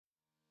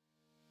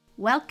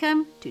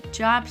Welcome to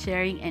Job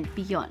Sharing and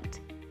Beyond,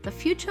 the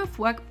Future of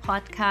Work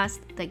podcast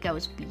that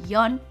goes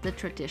beyond the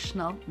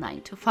traditional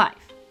 9 to 5.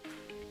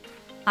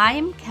 I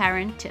am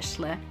Karen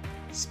Tischler,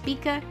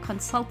 speaker,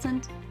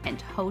 consultant,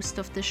 and host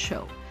of the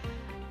show,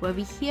 where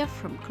we hear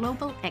from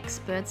global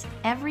experts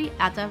every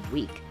other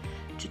week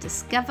to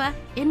discover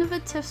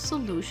innovative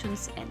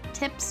solutions and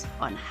tips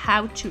on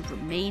how to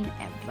remain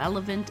a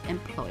relevant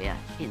employer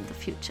in the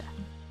future.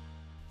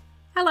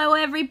 Hello,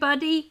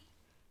 everybody.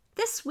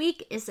 This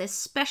week is a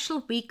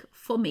special week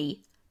for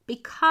me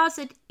because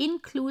it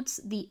includes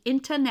the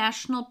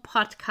International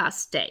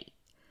Podcast Day.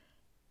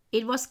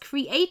 It was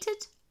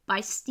created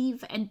by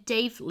Steve and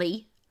Dave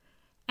Lee,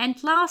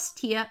 and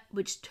last year,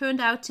 which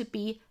turned out to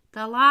be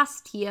the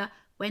last year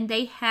when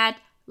they had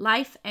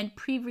live and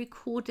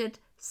pre-recorded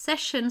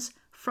sessions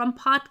from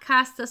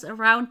podcasters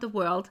around the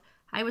world,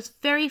 I was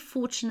very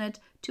fortunate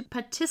to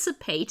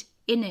participate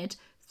in it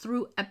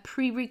through a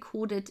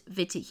pre-recorded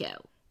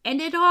video. And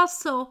it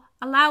also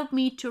allowed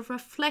me to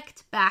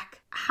reflect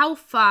back how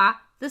far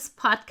this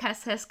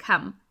podcast has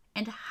come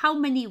and how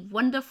many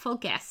wonderful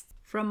guests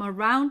from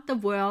around the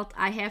world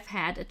I have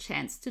had a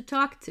chance to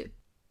talk to.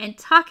 And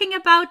talking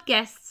about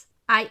guests,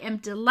 I am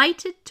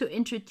delighted to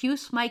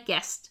introduce my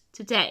guest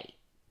today.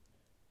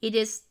 It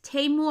is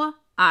Taimur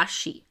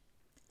Arshi.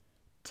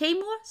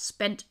 Taimur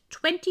spent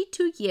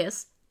 22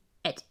 years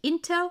at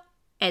Intel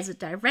as a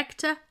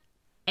director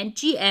and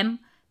GM,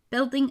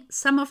 building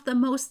some of the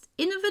most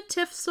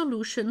innovative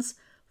solutions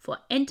for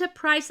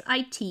enterprise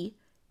IT,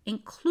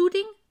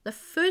 including the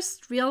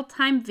first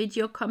real-time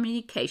video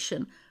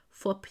communication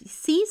for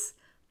PCs,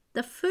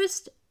 the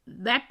first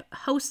web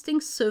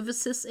hosting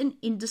services in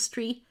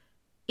industry,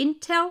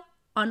 Intel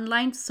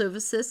Online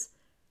Services,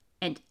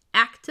 and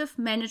active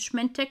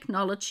management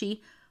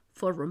technology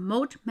for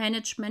remote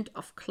management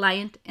of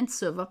client and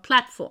server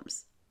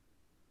platforms.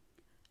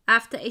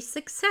 After a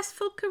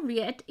successful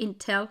career at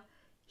Intel,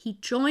 he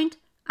joined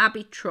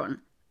Arbitron,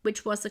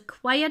 which was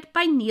acquired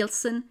by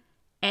Nielsen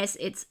as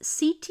its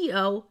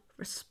CTO,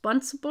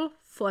 responsible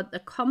for the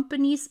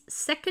company's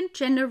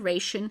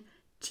second-generation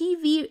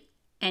TV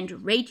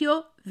and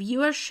radio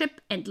viewership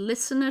and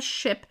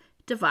listenership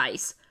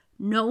device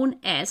known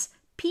as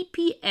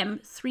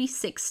PPM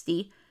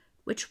 360,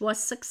 which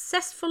was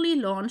successfully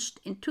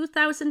launched in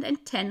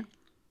 2010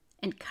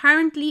 and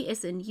currently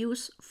is in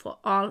use for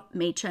all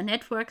major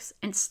networks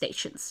and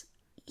stations.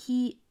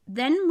 He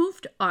then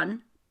moved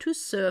on to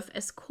serve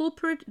as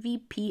corporate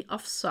VP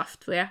of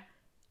software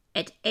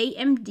at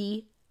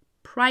AMD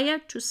prior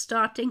to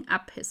starting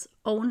up his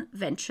own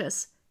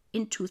ventures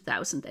in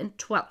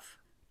 2012.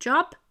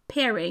 Job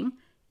Pairing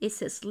is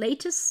his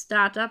latest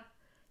startup,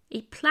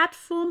 a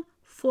platform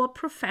for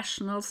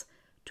professionals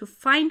to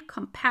find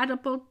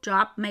compatible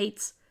job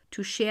mates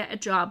to share a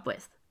job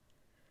with.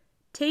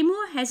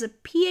 Taimur has a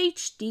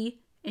PhD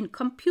in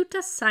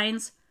computer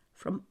science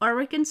from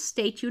Oregon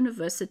State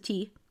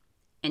University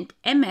and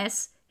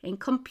MS in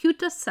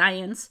computer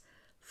science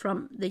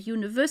from the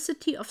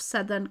University of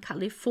Southern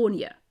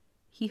California.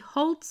 He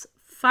holds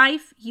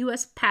 5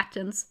 US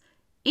patents,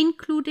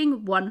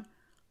 including one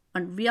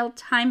on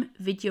real-time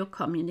video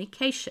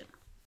communication.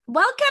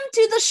 Welcome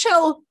to the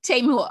show,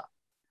 Taimur.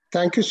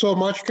 Thank you so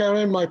much,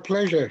 Karen. My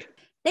pleasure.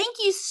 Thank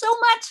you so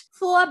much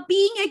for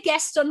being a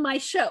guest on my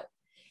show.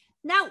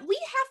 Now, we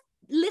have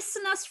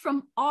listeners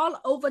from all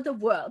over the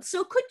world.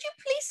 So could you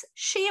please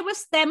share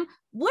with them,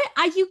 where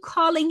are you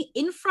calling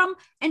in from,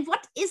 and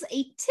what is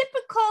a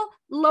typical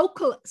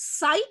local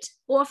site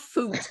or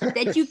food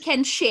that you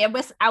can share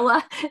with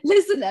our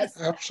listeners?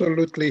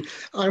 Absolutely.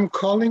 I'm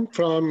calling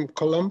from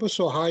Columbus,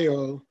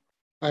 Ohio.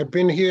 I've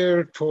been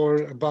here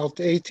for about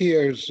 8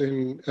 years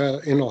in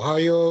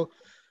Ohio.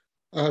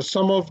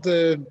 Some of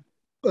the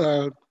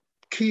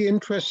key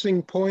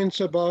interesting points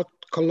about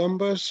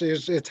Columbus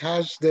is it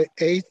has the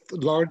 8th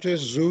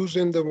largest zoos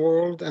in the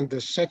world and the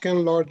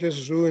 2nd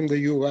largest zoo in the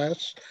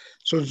US.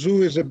 So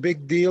zoo is a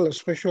big deal,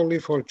 especially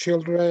for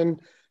children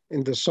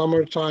in the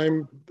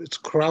summertime. It's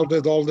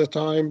crowded all the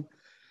time.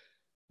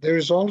 There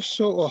is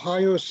also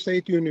Ohio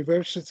State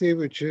University,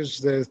 which is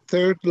the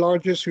 3rd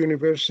largest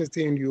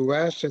university in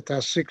US. It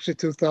has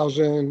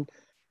 62,000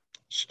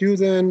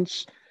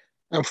 students.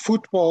 And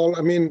football,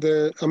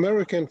 the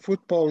American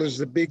football is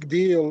the big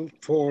deal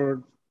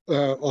for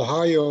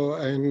Ohio,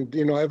 and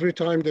every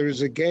time there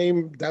is a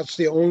game, that's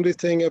the only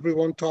thing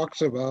everyone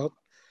talks about.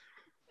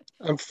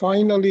 And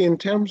finally, in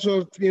terms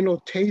of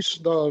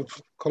taste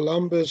of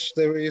Columbus,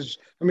 there's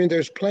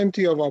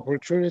plenty of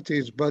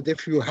opportunities. But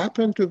if you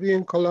happen to be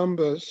in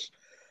Columbus,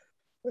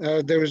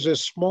 there is a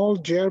small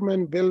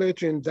German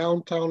village in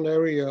downtown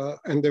area,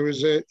 and there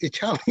is an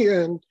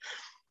Italian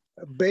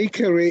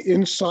bakery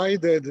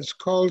inside it. It's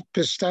called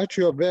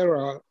Pistachio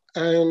Vera,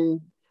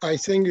 and I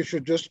think you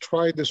should just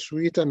try the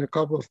sweet and a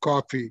cup of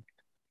coffee.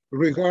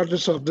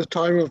 Regardless of the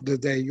time of the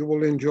day, you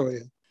will enjoy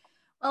it.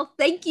 Well,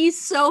 thank you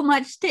so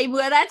much,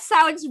 Taimur. That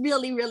sounds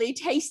really, really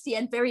tasty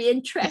and very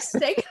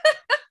interesting.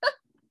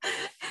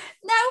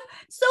 Now,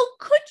 so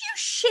could you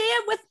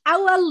share with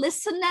our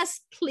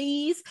listeners,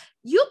 please,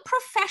 your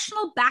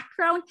professional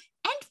background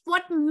and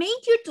what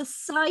made you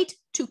decide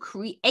to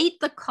create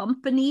the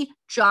company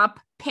Job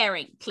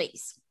Pairing,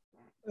 please?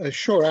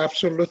 Sure,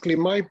 absolutely.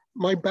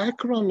 My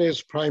background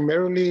is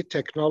primarily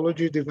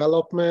technology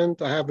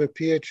development. I have a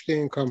PhD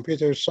in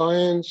computer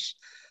science.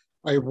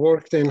 I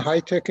worked in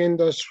high-tech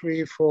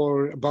industry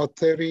for about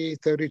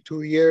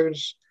 32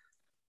 years,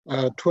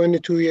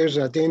 22 years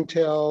at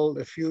Intel,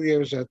 a few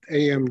years at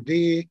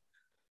AMD.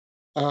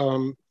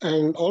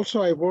 And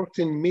also I worked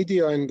in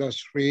media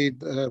industry.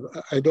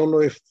 I don't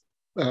know if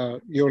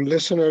your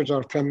listeners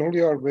are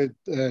familiar with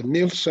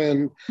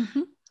Nielsen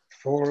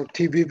for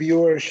TV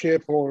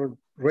viewership or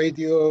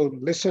radio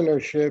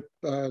listenership.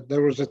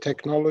 There was a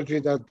technology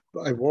that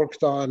I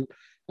worked on,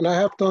 and I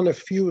have done a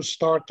few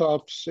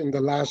startups in the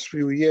last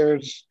few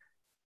years.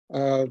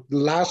 The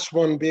last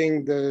one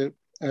being the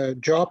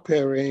Job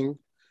Pairing.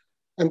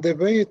 And the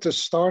way it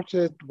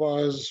started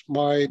was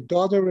my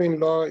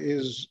daughter-in-law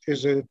is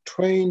a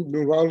trained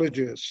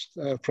neurologist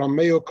from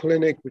Mayo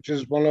Clinic, which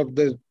is one of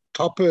the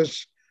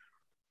toughest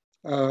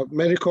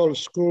medical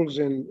schools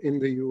in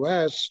the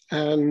US.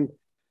 And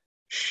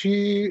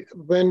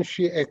when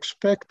she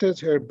expected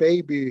her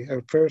baby,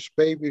 her first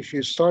baby,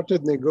 she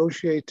started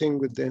negotiating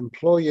with the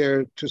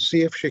employer to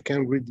see if she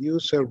can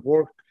reduce her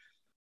work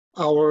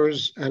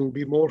hours and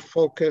be more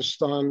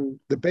focused on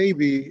the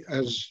baby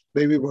as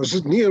baby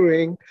was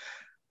nearing.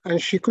 And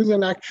she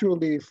couldn't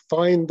actually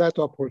find that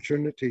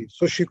opportunity.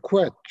 So she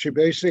quit. She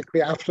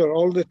basically, after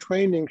all the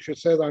training, she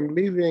said, I'm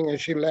leaving, and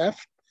she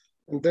left.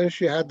 And then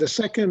she had the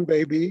second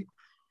baby,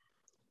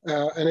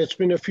 and it's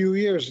been a few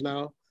years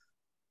now.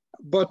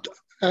 But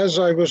as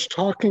I was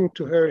talking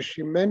to her,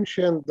 she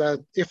mentioned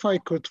that if I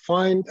could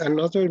find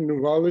another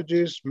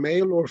neurologist,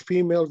 male or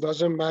female,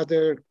 doesn't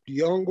matter,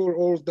 young or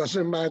old,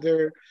 doesn't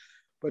matter,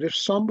 but if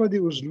somebody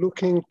was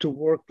looking to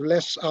work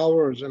less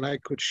hours and I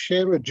could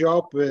share a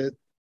job with,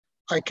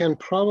 I can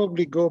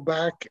probably go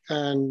back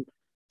and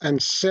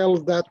sell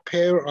that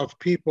pair of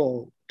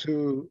people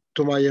to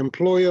my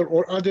employer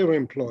or other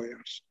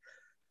employers.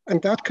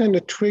 And that kind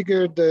of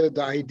triggered the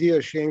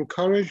idea. She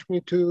encouraged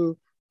me to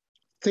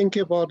think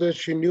about it.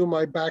 She knew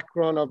my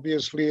background,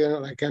 obviously,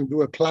 and I can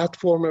do a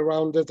platform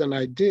around it, and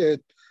I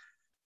did.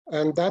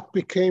 And that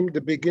became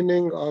the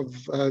beginning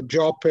of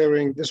Job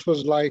Pairing. This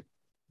was like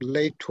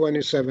late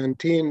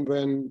 2017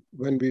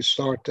 when we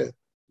started.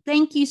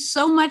 Thank you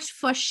so much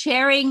for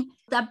sharing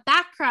the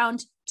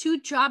background to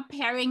Job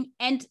Pairing.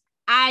 And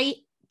I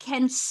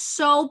can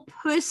so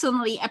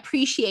personally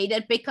appreciate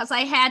it because I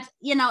had,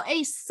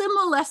 a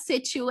similar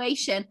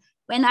situation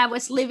when I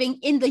was living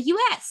in the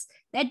US,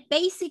 that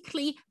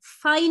basically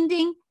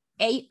finding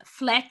a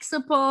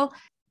flexible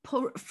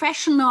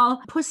professional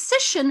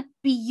position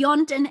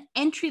beyond an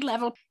entry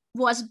level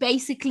was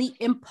basically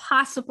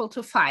impossible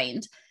to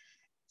find.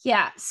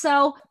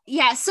 So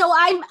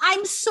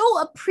I'm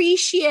so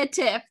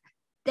appreciative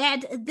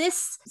that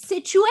this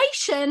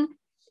situation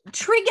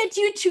triggered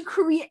you to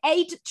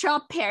create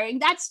Job Pairing.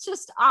 That's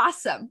just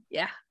awesome.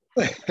 Yeah,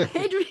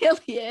 it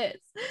really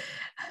is.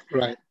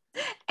 Right.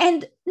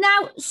 And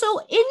now, so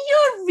in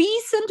your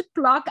recent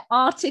blog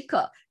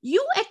article,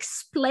 you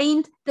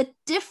explained the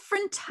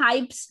different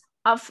types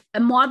of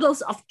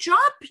models of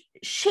job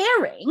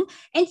sharing,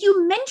 and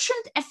you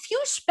mentioned a few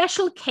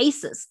special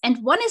cases,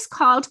 and one is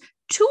called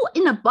two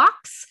in a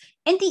box,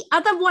 and the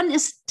other one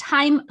is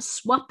time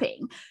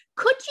swapping.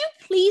 Could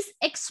you please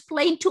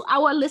explain to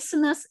our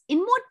listeners in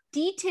more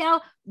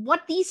detail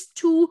what these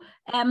two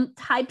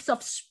types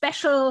of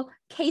special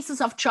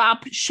cases of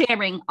job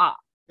sharing are?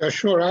 Yeah,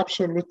 sure,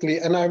 absolutely.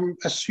 And I'm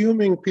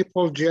assuming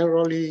people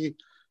generally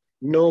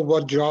know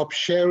what job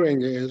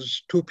sharing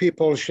is. Two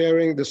people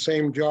sharing the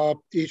same job,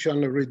 each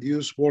on a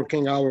reduced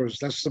working hours.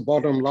 That's the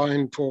bottom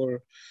line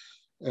for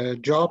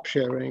job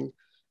sharing.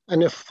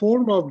 And a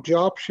form of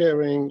job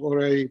sharing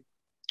or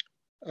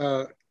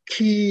a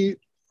key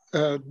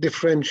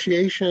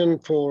differentiation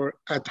for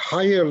at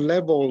higher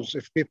levels,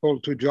 if people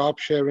to job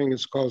sharing,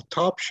 is called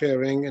top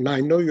sharing. And I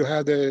know you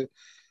had a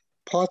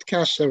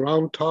podcast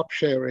around top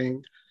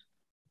sharing.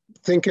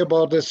 Think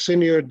about the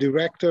senior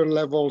director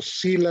level,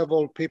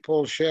 C-level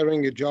people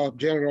sharing a job,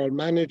 general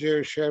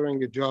manager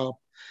sharing a job.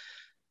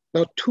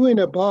 Now, two in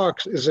a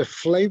box is a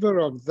flavor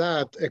of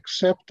that,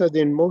 except that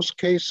in most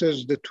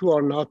cases, the two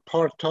are not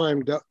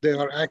part-time, they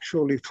are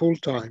actually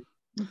full-time.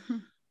 Mm-hmm.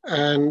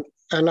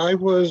 And I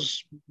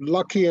was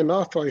lucky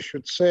enough, I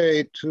should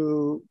say,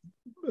 to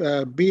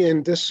be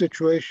in this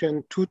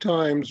situation two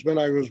times when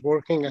I was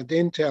working at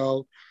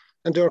Intel.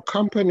 And there are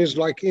companies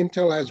like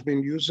Intel has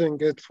been using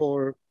it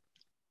for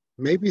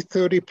maybe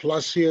 30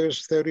 plus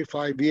years,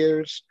 35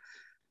 years.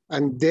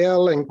 And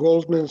Dell and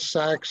Goldman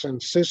Sachs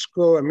and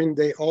Cisco, I mean,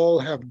 they all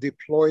have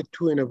deployed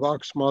two in a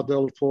box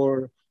model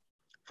for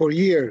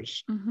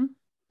years. Mm-hmm.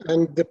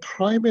 And the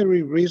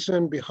primary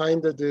reason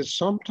behind it is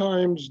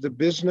sometimes the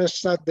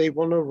business that they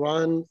want to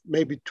run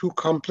may be too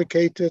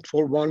complicated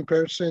for one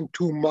person,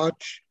 too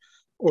much,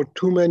 or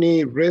too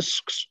many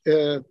risks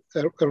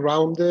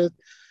around it.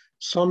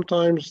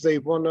 Sometimes they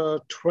want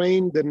to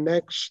train the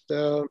next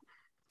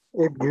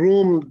or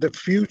groom the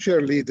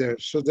future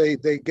leaders. So they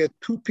get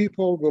two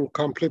people with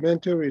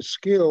complementary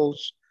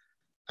skills,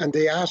 and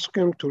they ask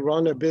them to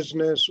run a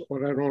business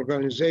or an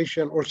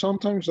organization, or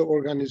sometimes the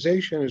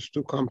organization is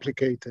too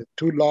complicated,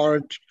 too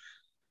large,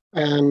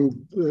 and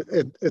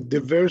a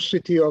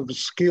diversity of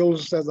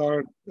skills that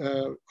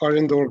are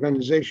in the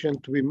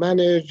organization to be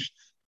managed.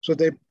 So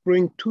they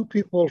bring two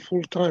people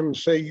full-time and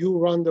say, you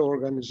run the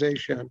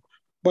organization.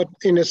 But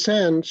in a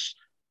sense,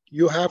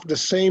 you have the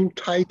same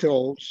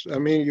titles. I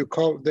mean,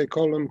 they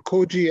call them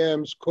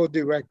co-GMs,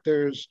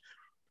 co-directors,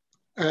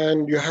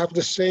 and you have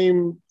the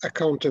same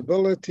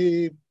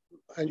accountability,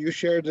 and you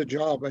share the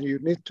job, and you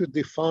need to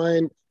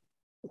define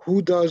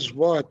who does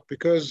what,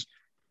 because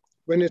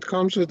when it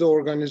comes to the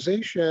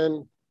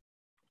organization,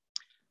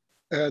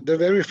 the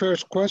very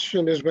first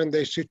question is when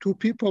they see two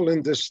people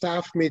in the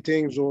staff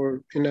meetings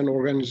or in an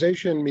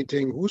organization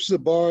meeting, who's the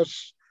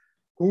boss?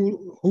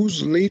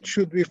 Whose lead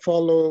should we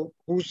follow?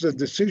 Who's the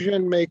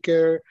decision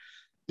maker?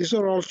 These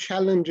are all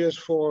challenges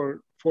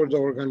for the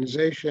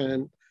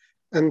organization.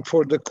 And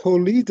for the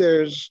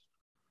co-leaders,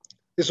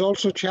 it's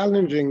also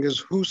challenging is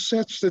who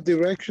sets the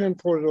direction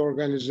for the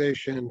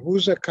organization?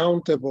 Who's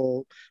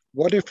accountable?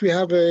 What if we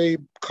have a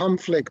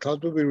conflict? How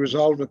do we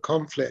resolve a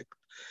conflict?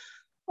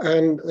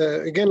 And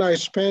again, I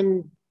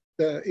spent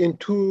in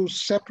two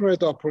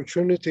separate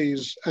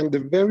opportunities. And the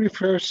very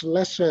first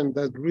lesson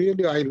that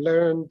really I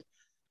learned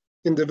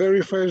in the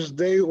very first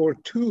day or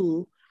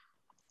two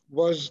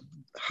was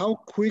how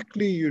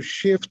quickly you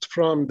shift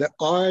from the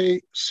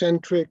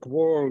I-centric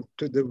world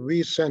to the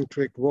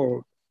we-centric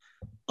world.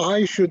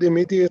 I should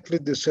immediately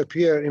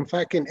disappear. In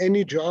fact, in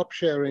any job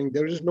sharing,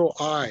 there is no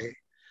I.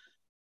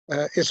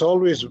 It's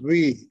always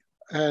we.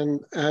 And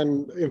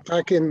in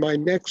fact, in my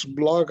next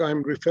blog,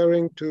 I'm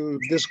referring to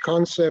this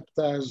concept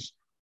as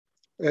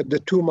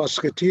the two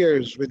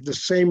musketeers with the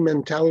same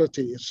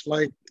mentality. It's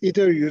like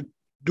either you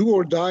do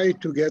or die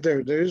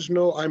together. There is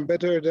no I'm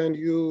better than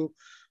you,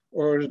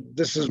 or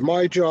this is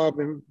my job.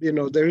 And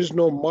there is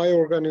no my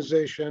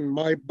organization,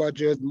 my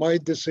budget, my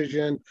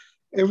decision.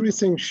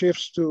 Everything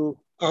shifts to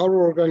our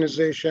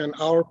organization,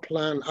 our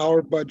plan,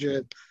 our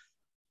budget.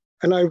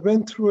 And I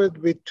went through it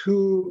with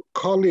two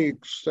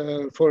colleagues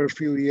for a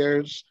few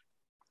years.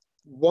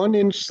 One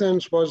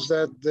instance was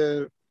that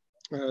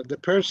the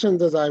person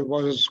that I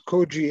was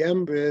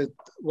co-GM with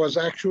was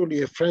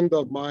actually a friend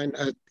of mine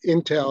at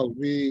Intel.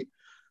 We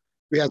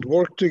had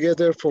worked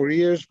together for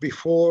years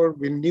before.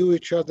 We knew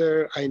each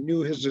other. I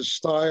knew his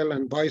style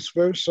and vice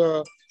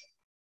versa.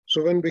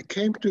 So when we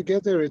came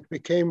together, it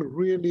became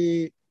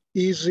really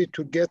easy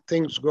to get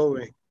things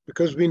going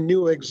because we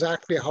knew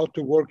exactly how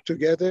to work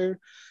together.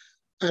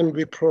 And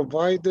we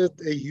provided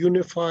a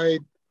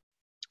unified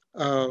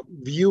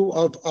view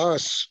of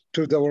us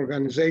to the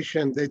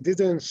organization. They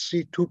didn't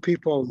see two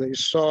people. They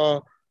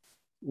saw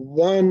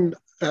one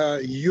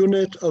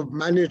unit of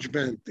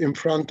management in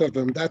front of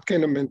them, that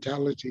kind of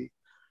mentality.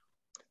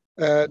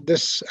 And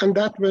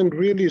that went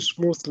really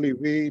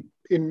smoothly.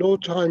 In no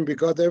time, we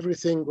got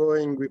everything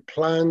going. We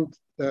planned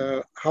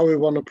how we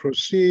want to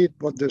proceed,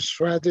 what the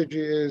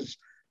strategy is,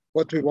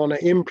 what we want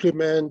to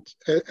implement,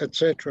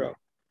 etc.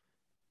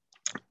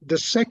 The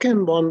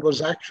second one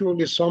was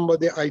actually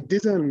somebody I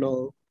didn't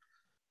know,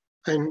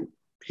 and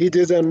he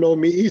didn't know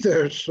me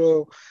either.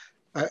 So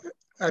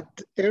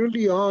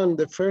early on,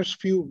 the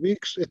first few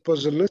weeks, it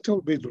was a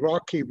little bit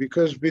rocky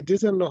because we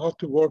didn't know how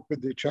to work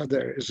with each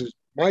other. Is it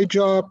my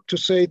job to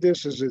say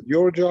this? Is it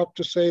your job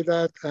to say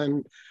that?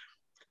 And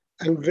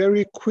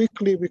very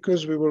quickly,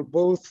 because we were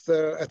both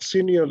at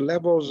senior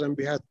levels and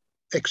we had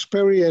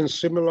experienced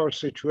similar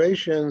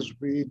situations,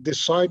 we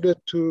decided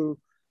to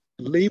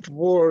leave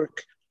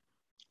work,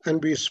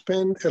 and we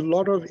spent a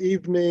lot of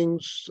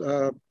evenings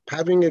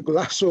having a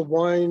glass of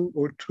wine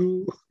or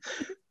two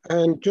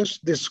and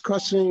just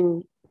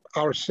discussing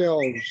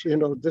ourselves.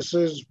 This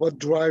is what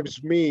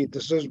drives me.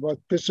 This is what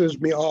pisses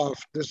me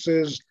off. This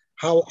is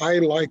how I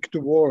like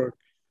to work.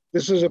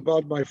 This is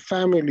about my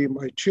family,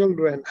 my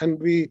children. And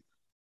we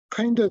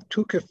kind of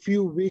took a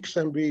few weeks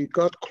and we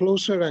got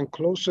closer and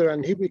closer,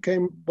 and he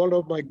became one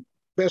of my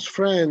best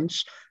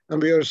friends,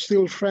 and we are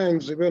still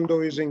friends, even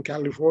though he's in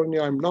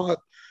California, I'm not,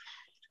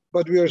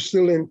 but we are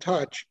still in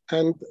touch.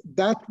 And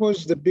that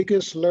was the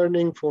biggest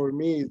learning for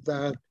me,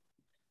 that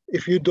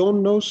if you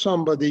don't know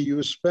somebody,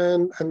 you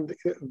spend, and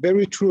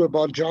very true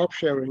about job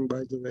sharing,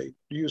 by the way,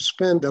 you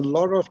spend a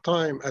lot of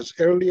time as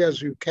early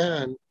as you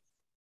can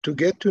to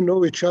get to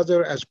know each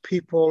other as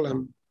people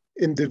and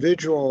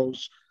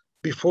individuals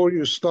before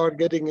you start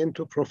getting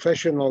into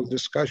professional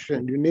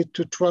discussion. You need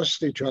to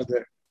trust each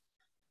other.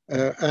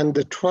 And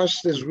the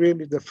trust is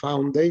really the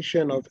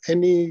foundation of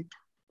any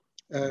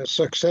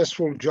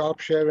successful job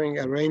sharing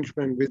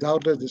arrangement.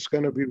 Without it, it's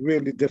going to be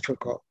really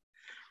difficult.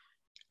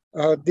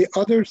 The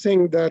other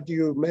thing that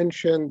you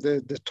mentioned,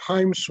 the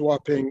time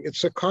swapping,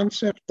 it's a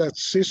concept that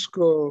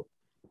Cisco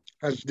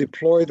has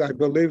deployed, I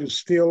believe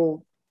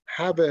still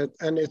have it.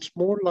 And it's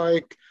more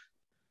like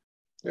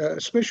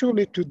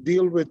especially to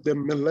deal with the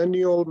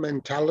millennial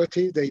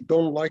mentality. They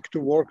don't like to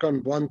work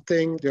on one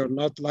thing. They're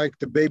not like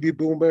the baby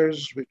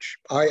boomers, which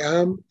I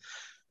am.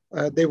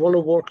 They want to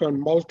work on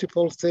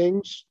multiple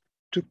things.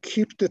 To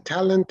keep the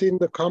talent in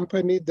the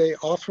company, they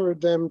offer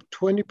them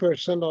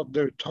 20% of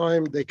their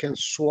time they can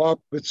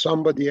swap with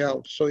somebody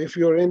else. So if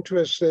you're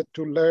interested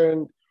to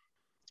learn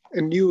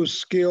a new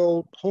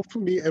skill,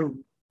 hopefully a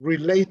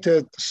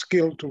related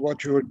skill to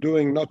what you're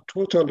doing, not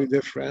totally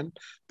different,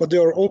 but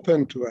they're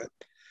open to it.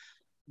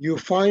 You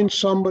find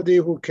somebody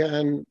who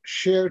can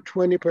share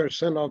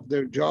 20% of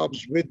their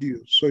jobs with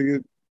you. So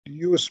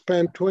you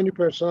spend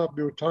 20% of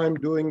your time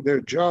doing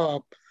their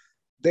job.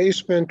 They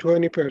spend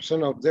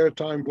 20% of their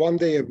time, 1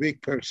 day a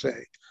week per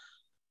se.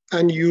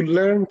 And you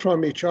learn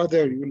from each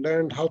other. You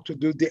learn how to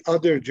do the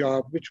other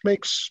job, which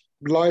makes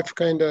life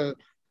kind of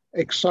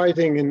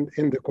exciting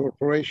in the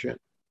corporation.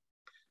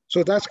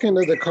 So that's kind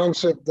of the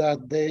concept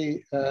that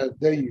they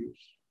use.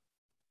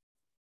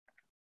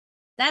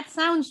 That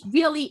sounds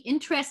really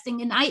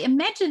interesting. And I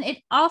imagine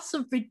it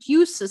also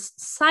reduces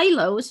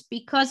silos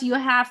because you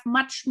have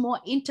much more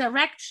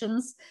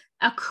interactions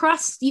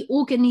across the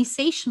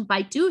organization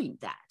by doing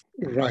that.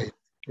 Right,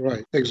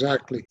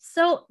 exactly.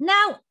 So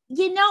now,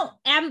 in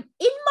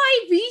my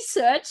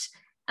research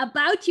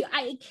about you,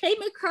 I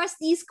came across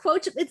these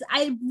quotes that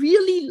I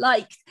really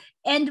liked.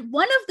 And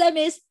one of them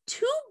is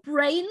 2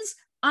 brains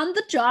on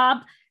the job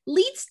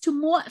leads to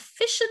more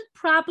efficient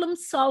problem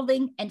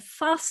solving and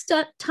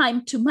faster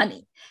time to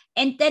money.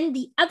 And then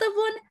the other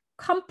one,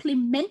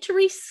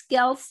 complementary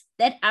skills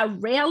that are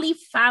rarely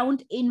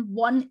found in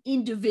one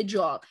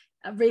individual,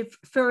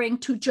 referring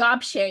to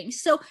job sharing.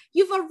 So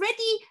you've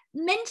already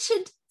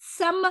mentioned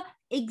some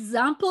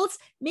examples.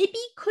 Maybe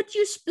could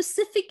you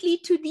specifically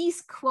to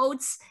these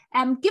quotes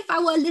give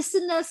our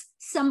listeners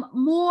some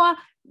more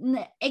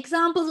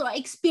examples or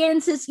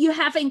experiences you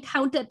have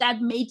encountered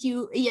that made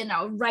you,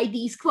 write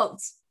these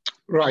quotes?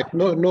 Right,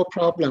 no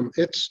problem.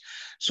 It's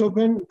so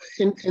when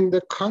in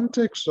the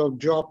context of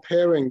job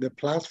pairing, the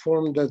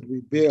platform that we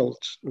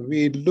built,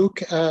 we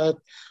look at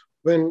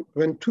when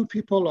 2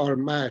 people are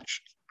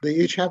matched, they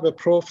each have a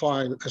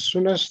profile. As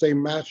soon as they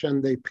match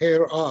and they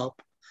pair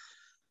up,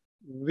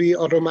 we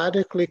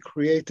automatically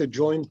create a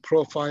joint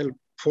profile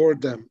for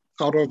them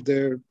out of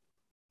their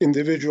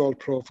individual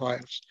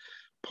profiles.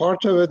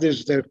 Part of it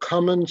is their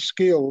common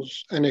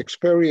skills and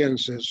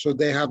experiences. So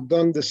they have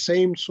done the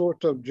same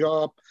sort of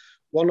job.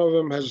 One of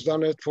them has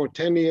done it for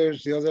 10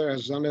 years, the other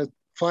has done it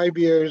 5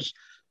 years.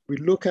 We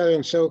look at it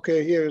and say,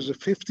 okay, here's a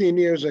 15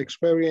 years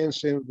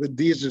experience with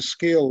these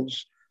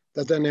skills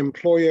that an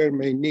employer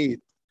may need.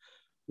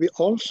 We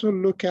also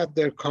look at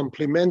their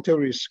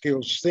complementary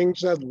skills, things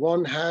that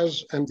one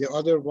has and the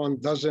other one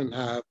doesn't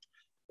have,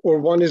 or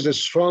one is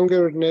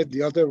stronger in it,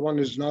 the other one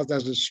is not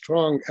as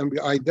strong, and we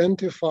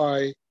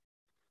identify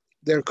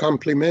their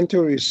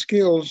complementary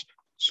skills.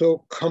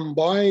 So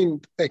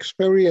combined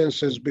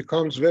experiences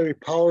becomes very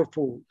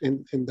powerful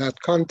in that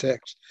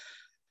context.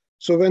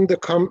 So when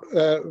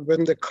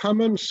the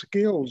common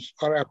skills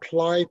are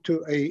applied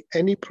to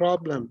any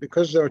problem,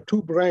 because there are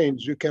 2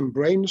 brains, you can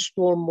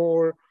brainstorm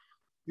more,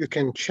 you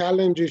can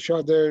challenge each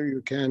other,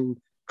 you can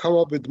come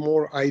up with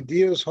more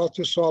ideas how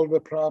to solve a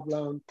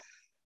problem.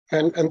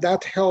 And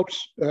that helps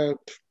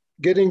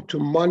getting to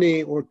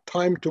money, or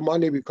time to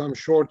money becomes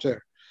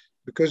shorter,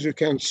 because you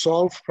can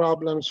solve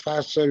problems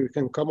faster, you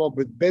can come up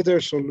with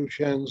better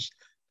solutions,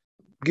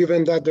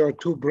 given that there are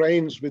 2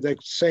 brains with the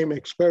same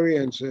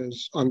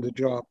experiences on the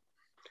job.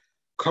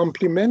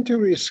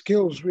 Complementary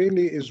skills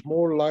really is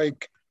more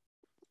like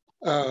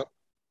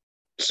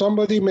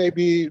somebody may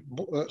be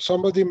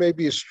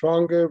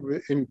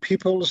stronger in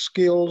people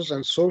skills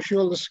and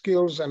social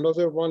skills.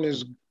 Another one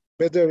is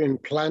better in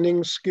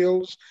planning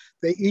skills.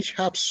 They each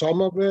have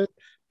some of it,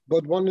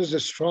 but one is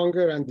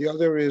stronger and the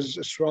other is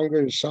stronger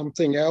in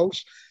something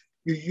else.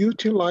 You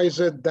utilize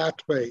it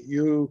that way.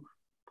 You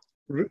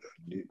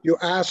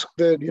ask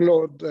that,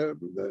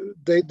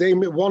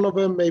 one of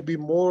them may be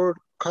more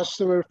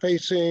customer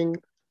facing,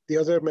 the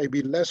other may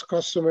be less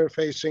customer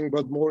facing,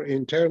 but more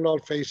internal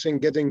facing,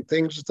 getting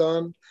things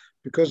done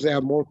because they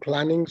have more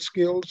planning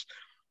skills.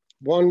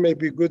 One may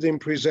be good in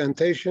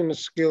presentation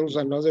skills,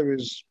 another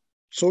is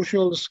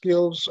social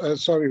skills,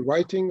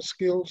 writing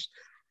skills.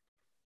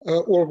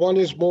 Or one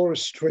is more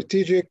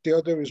strategic, the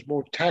other is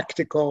more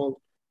tactical.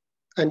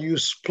 And you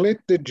split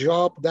the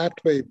job that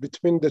way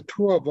between the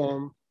 2 of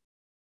them.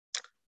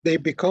 They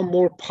become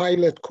more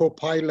pilot,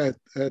 co-pilot,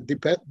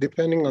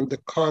 depending on the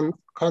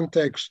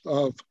context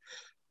of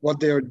what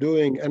they are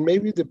doing. And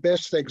maybe the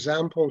best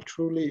example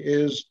truly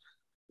is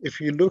if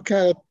you look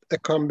at a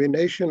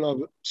combination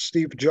of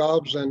Steve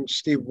Jobs and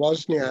Steve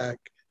Wozniak.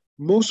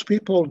 Most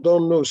people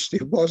don't know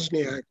Steve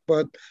Wozniak,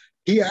 but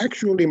he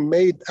actually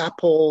made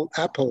Apple.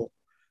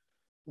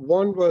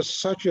 One was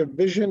such a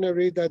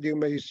visionary that you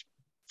may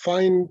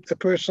find a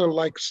person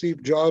like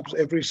Steve Jobs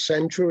every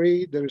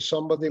century. There is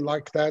somebody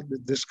like that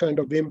with this kind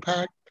of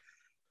impact.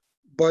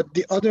 But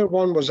the other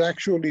one was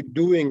actually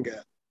doing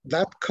it.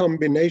 That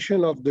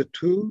combination of the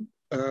 2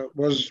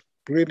 was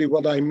really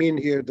what I mean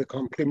here, the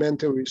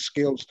complementary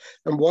skills.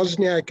 And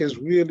Wozniak is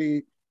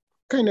really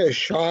kind of a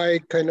shy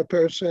kind of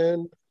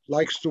person,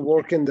 likes to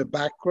work in the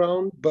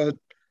background, but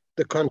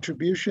the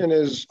contribution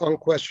is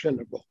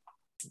unquestionable.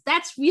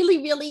 That's really,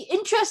 really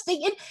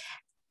interesting. And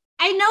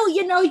I know,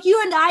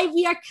 you and I,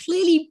 we are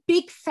clearly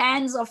big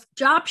fans of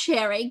job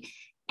sharing.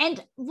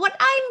 And what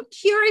I'm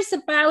curious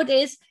about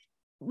is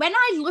when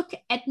I look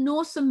at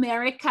North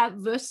America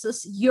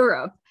versus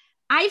Europe,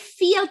 I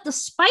feel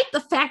despite the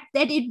fact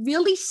that it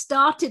really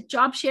started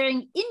job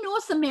sharing in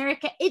North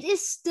America, it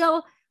is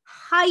still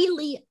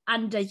highly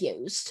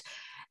underused.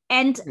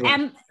 And,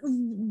 from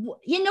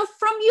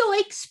your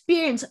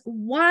experience,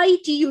 why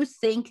do you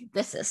think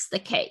this is the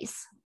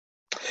case?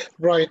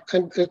 Right,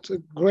 and it's a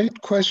great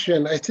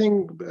question. I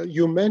think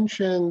you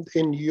mentioned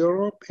in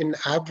Europe, in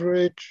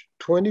average,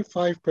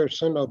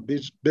 25% of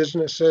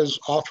businesses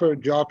offer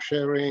job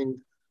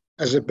sharing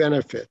as a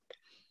benefit.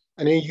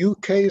 And in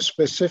UK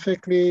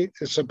specifically,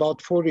 it's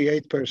about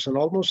 48%.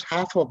 Almost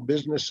half of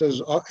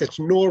businesses, it's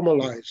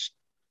normalized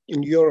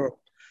in Europe.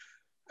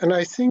 And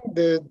I think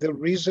the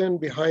reason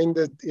behind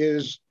it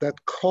is that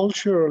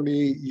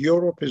culturally,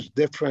 Europe is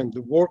different.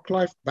 The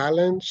work-life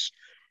balance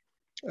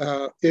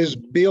is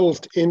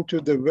built into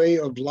the way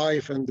of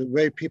life and the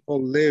way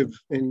people live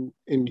in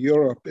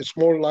Europe. It's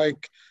more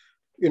like,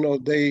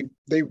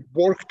 they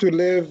work to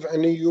live,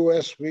 and in the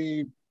US,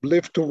 we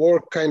live to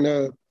work kind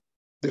of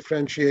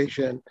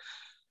differentiation.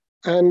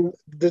 And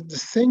the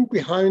thing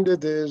behind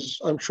it is,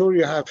 I'm sure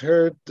you have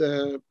heard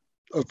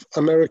of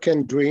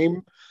American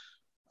Dream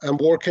and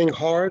working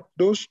hard.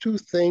 Those two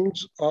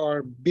things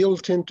are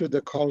built into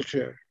the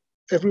culture.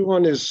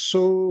 Everyone is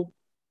so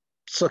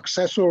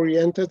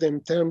success-oriented in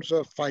terms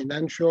of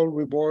financial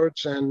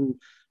rewards and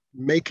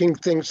making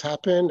things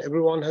happen.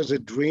 Everyone has a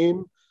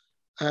dream,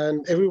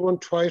 and everyone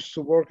tries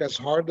to work as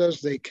hard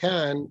as they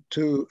can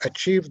to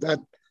achieve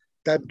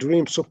that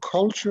dream. So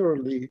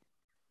culturally,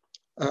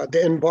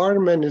 the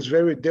environment is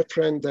very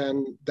different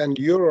than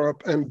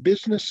Europe, and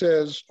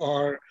businesses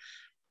are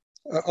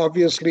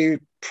obviously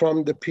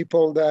from the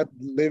people that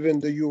live in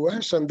the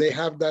US, and they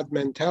have that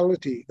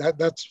mentality.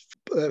 That's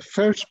the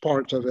first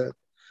part of it.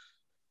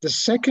 The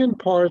second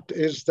part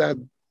is that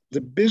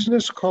the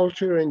business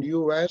culture in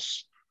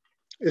US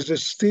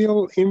is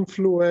still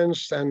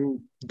influenced and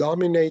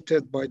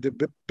dominated by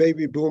the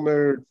baby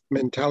boomer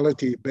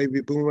mentality,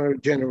 baby boomer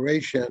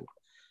generation.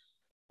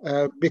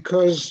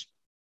 Because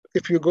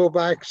if you go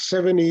back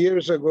 70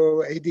 years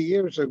ago, 80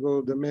 years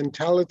ago, the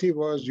mentality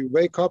was you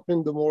wake up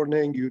in the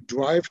morning, you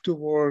drive to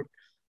work,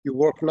 you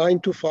work 9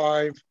 to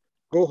 5,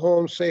 go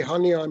home, say,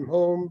 honey, I'm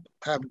home,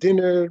 have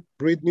dinner,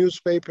 read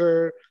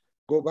newspaper,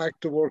 go back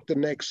to work the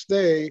next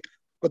day.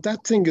 But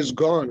that thing is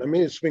gone. I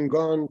mean, it's been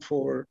gone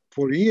for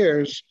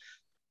years,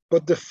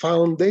 but the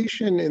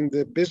foundation in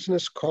the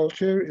business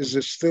culture is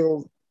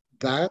still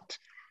that.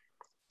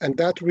 And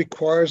that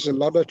requires a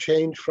lot of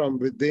change from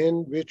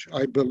within, which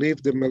I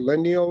believe the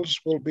millennials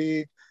will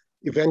be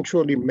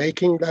eventually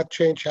making that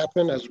change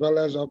happen, as well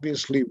as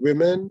obviously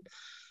women.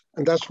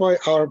 And that's why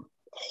our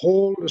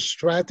whole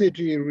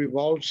strategy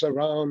revolves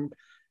around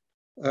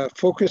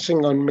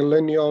focusing on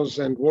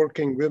millennials and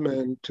working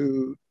women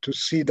to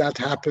see that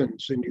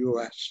happens in the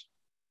US.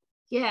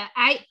 Yeah,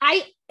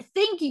 I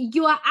think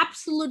you are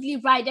absolutely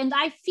right. And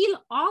I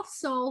feel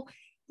also,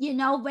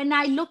 when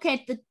I look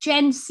at the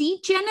Gen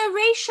Z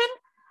generation,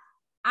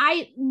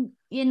 I,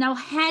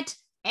 had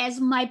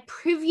as my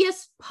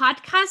previous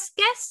podcast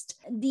guest,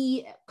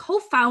 the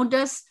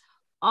co-founders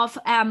of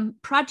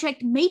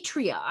Project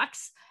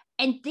Matriarchs,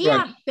 and they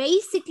are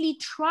basically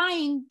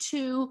trying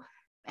to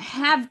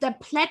have the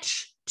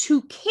pledge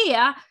to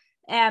care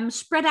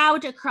spread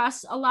out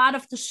across a lot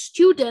of the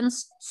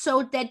students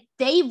so that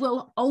they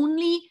will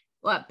only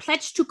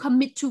pledge to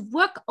commit to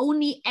work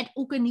only at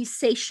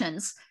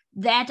organizations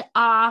that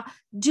are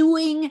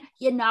doing,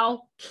 caregiving,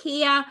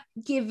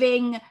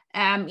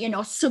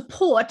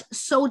 support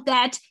so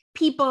that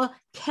people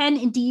can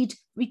indeed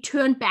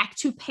return back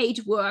to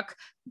paid work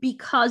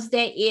because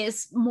there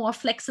is more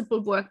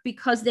flexible work,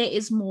 because there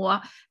is more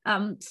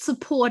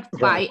support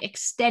by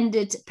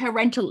extended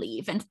parental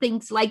leave and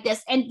things like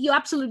this. And you're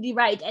absolutely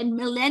right. And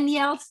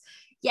millennials,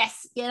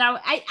 yes,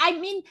 I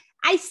mean,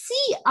 I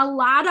see a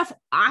lot of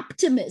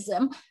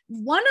optimism.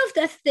 One of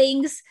the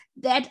things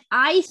that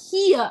I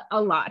hear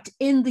a lot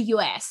in the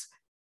US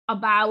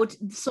about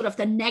sort of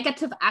the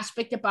negative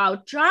aspect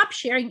about job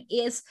sharing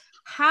is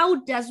how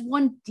does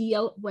one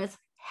deal with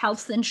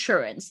health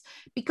insurance?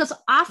 Because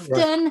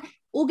often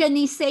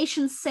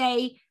organizations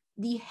say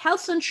the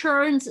health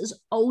insurance is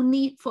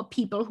only for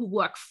people who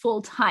work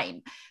full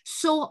time.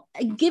 So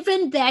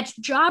given that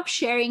job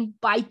sharing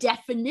by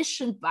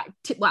definition,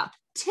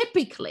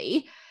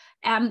 typically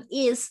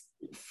is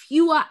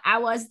fewer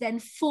hours than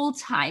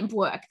full-time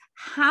work,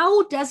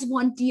 how does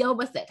one deal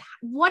with it?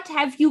 What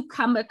have you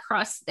come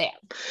across there?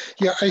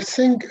 Yeah, I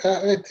think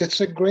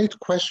it's a great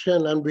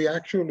question, and we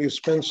actually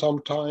spent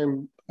some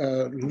time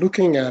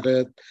looking at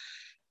it.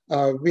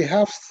 We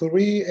have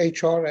 3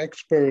 HR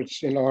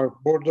experts in our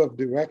board of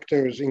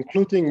directors,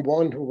 including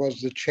one who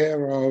was the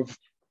chair of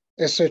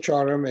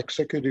SHRM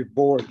Executive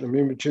Board, I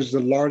mean, which is the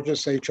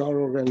largest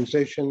HR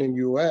organization in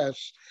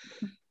US,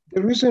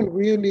 there isn't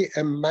really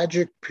a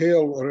magic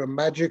pill or a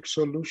magic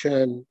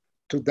solution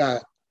to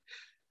that.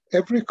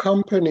 Every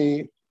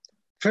company,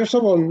 first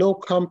of all, no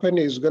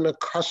company is going to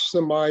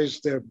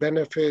customize their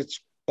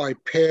benefits by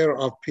pair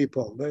of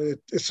people.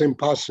 It's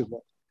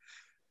impossible.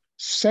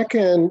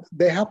 Second,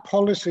 they have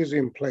policies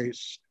in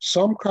place.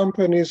 Some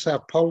companies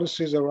have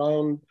policies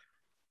around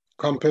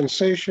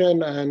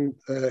compensation and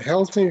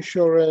health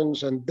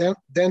insurance and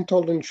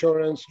dental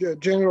insurance,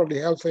 generally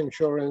health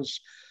insurance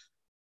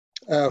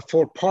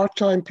for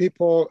part-time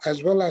people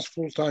as well as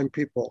full-time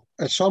people.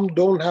 And some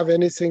don't have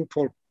anything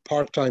for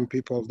part-time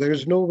people. There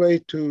is no way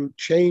to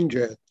change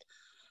it.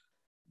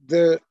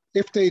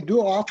 If they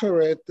do offer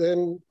it,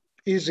 then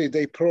easy,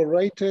 they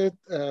prorate it.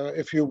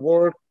 If you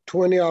work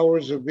 20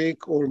 hours a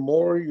week or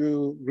more,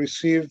 you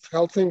receive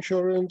health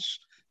insurance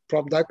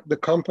from the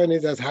company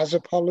that has a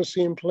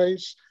policy in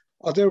place.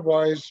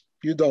 Otherwise,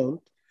 you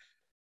don't.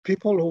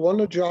 People who want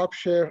to job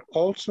share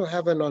also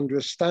have an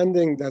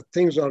understanding that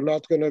things are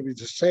not going to be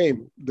the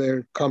same.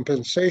 Their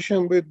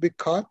compensation will be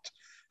cut.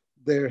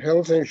 Their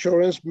health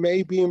insurance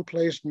may be in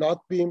place,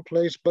 not be in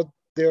place, but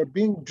they're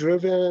being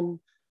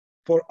driven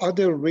for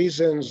other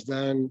reasons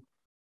than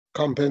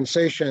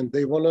compensation.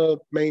 They want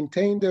to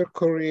maintain their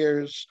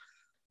careers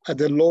at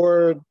a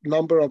lower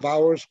number of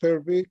hours per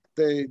week.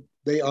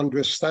 They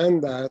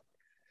understand that.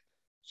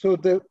 So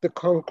the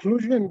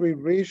conclusion we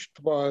reached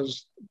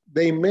was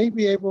they may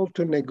be able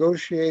to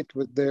negotiate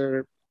with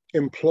their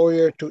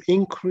employer to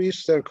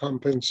increase their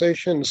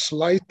compensation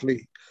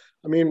slightly.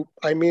 I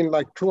mean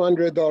like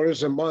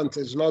 $200 a month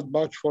is not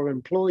much for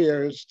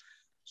employers,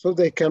 so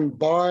they can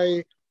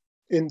buy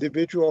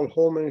individual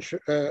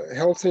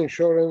health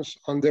insurance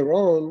on their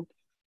own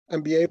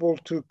and be able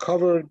to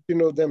cover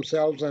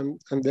themselves and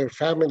their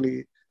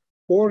family.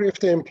 Or if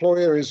the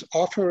employer is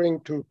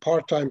offering to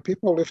part-time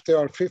people, if they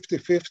are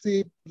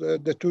 50-50,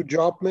 the two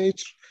job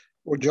mates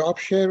or job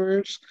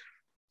sharers,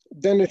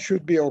 then it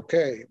should be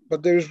okay.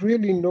 But there's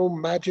really no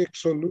magic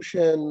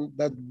solution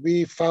that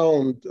we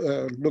found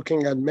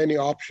looking at many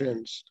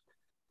options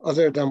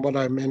other than what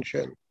I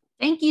mentioned.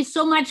 Thank you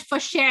so much for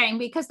sharing,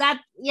 because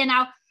that,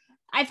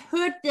 I've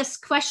heard this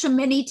question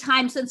many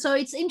times. And so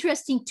it's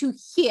interesting to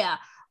hear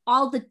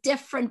all the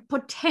different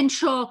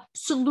potential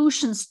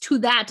solutions to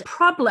that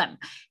problem.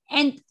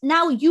 And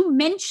now you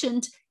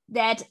mentioned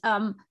that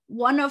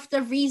one of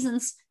the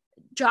reasons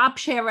job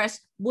sharers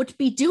would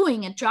be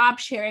doing a job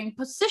sharing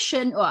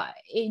position or,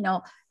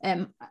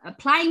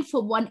 applying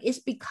for one is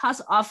because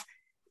of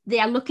they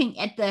are looking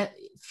at the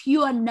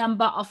fewer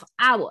number of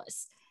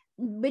hours.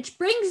 Which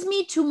brings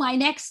me to my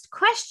next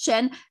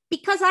question,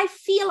 because I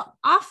feel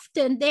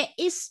often there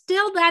is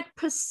still that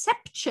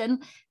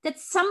perception that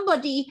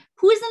somebody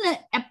who is in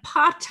a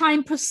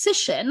part-time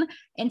position,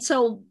 and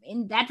so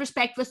in that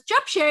respect with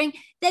job sharing,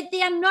 that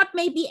they are not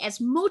maybe as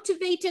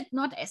motivated,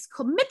 not as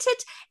committed,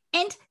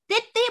 and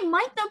that they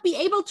might not be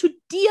able to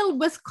deal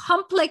with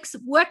complex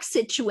work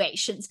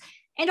situations.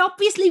 And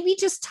obviously, we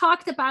just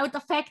talked about the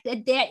fact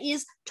that there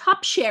is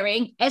top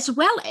sharing as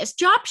well as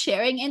job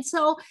sharing. And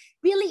so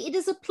really, it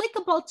is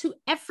applicable to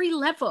every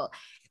level.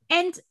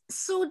 And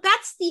so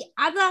that's the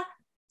other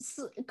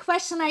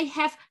question I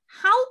have.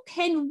 How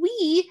can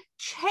we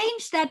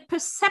change that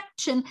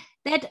perception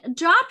that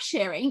job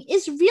sharing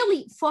is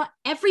really for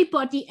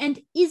everybody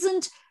and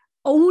isn't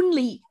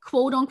only,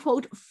 quote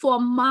unquote, for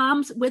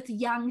moms with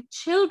young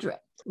children?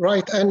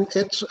 Right, and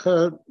it's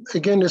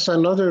again, it's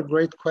another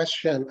great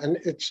question, and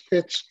it's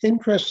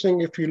interesting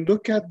if you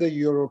look at the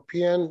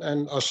European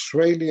and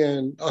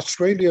Australian.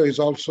 Australia is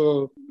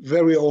also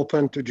very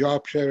open to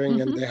job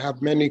sharing, and they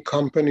have many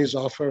companies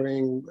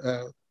offering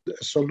a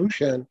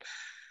solution.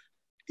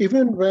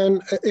 Even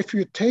if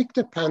you take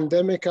the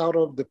pandemic out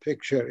of the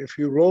picture, if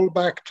you roll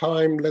back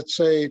time, let's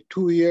say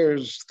 2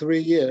 years, 3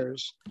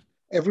 years,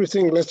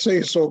 everything, let's say,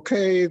 is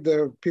okay.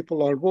 The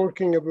people are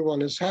working,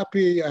 everyone is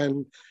happy,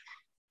 and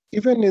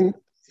even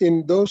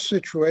in those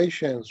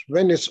situations,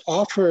 when it's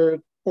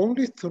offered,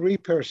 only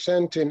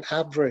 3% in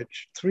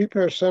average,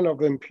 3%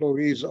 of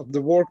employees of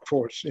the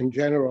workforce in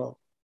general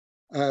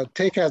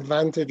take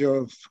advantage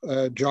of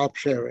job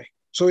sharing.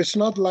 So it's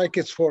not like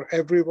it's for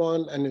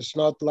everyone, and it's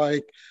not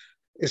like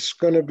it's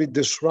going to be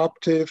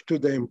disruptive to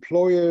the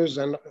employers,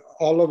 and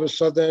all of a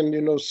sudden,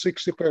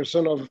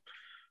 60% of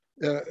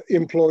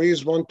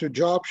employees want to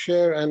job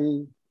share,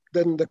 and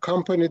then the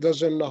company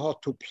doesn't know how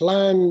to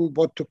plan,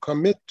 what to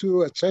commit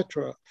to,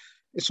 etc.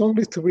 It's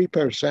only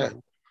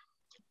 3%.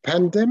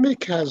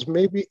 Pandemic has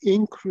maybe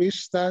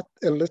increased that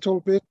a little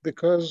bit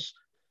because,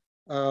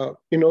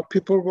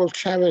 people will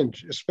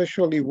challenge,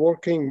 especially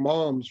working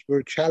moms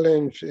were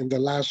challenged in the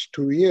last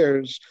 2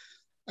 years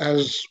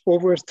as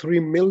over 3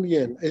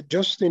 million,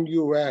 just in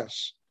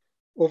US,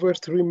 over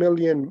 3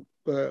 million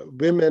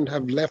women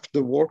have left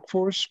the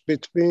workforce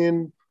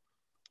between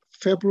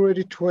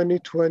February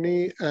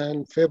 2020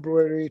 and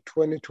February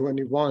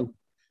 2021,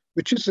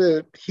 which is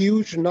a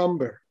huge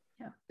number.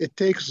 Yeah. It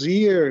takes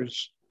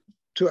years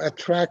to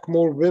attract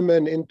more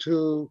women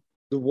into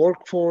the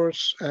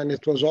workforce, and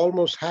it was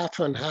almost half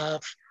and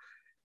half,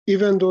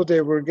 even though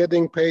they were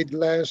getting paid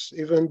less,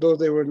 even though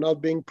they were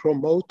not being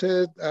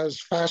promoted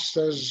as fast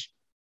as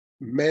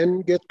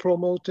men get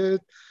promoted.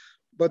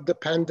 But the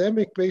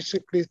pandemic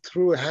basically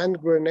threw a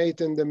hand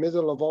grenade in the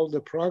middle of all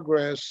the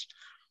progress,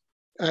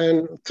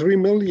 and 3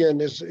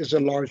 million is a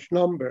large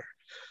number.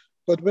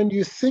 But when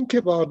you think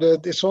about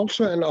it, it's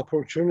also an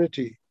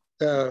opportunity.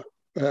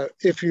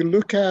 If you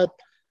look at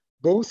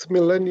both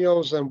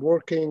millennials and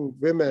working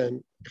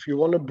women, if you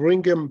want to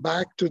bring them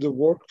back to the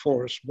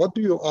workforce, what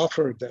do you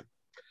offer them?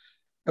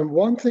 And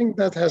one thing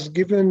that has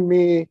given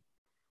me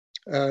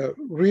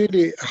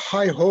really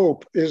high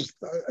hope is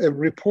a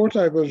report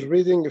I was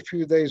reading a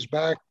few days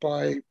back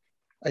by,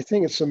 I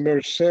think it's a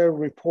Mercer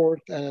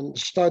report and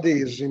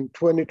studies in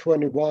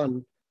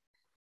 2021.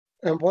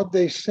 And what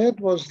they said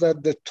was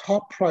that the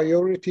top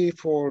priority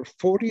for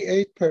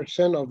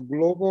 48% of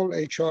global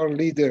HR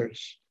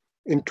leaders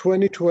in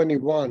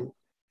 2021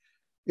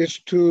 is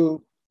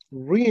to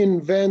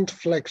reinvent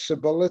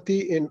flexibility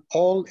in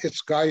all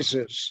its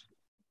guises.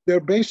 They're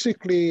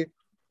basically,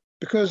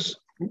 because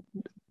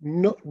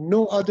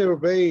no other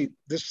way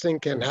this thing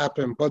can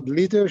happen, but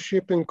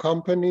leadership in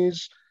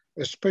companies,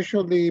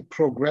 especially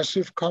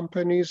progressive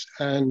companies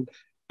and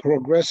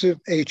progressive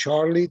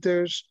HR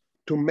leaders,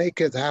 to make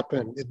it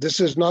happen.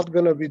 This is not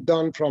going to be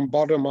done from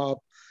bottom up.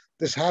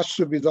 This has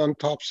to be done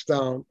tops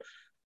down.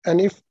 And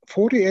if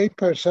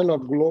 48%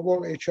 of global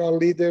HR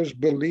leaders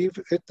believe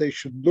it, they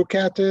should look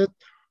at it.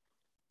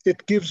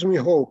 It gives me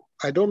hope.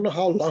 I don't know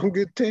how long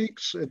it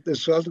takes.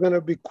 It's not going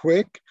to be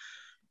quick,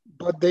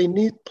 but they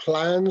need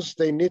plans.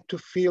 They need to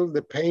feel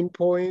the pain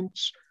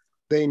points.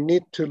 They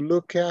need to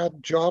look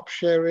at job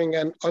sharing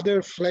and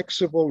other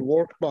flexible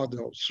work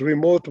models,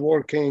 remote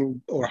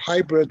working or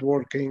hybrid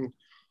working.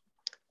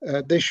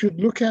 They should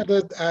look at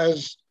it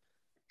as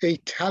a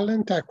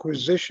talent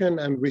acquisition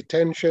and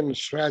retention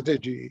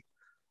strategy.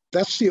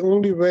 That's the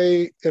only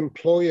way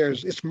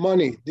employers, it's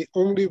money. The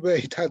only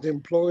way that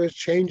employers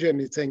change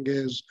anything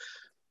is,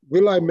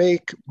 will I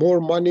make more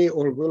money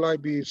or will I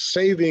be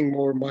saving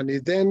more money?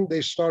 Then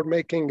they start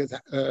making it,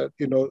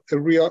 a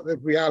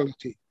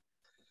reality.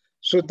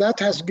 So that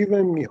has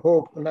given me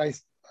hope. And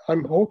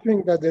I'm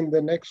hoping that in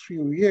the next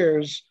few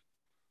years,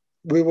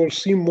 we will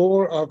see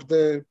more of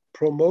the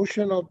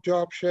promotion of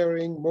job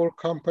sharing, more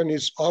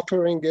companies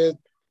offering it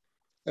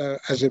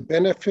as a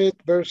benefit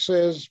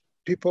versus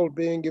people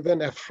being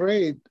even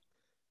afraid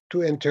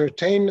to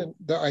entertain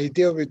the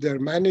idea with their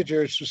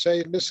managers to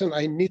say, listen,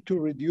 I need to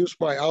reduce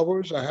my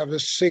hours. I have a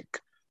sick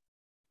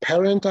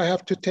parent I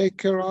have to take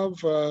care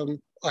of.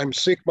 I'm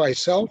sick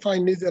myself. I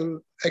need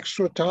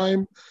extra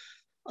time.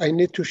 I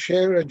need to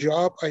share a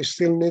job. I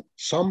still need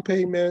some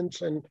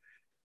payments. And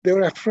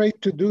they're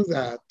afraid to do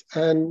that.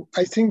 And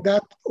I think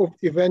that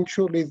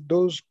eventually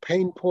those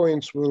pain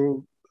points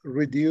will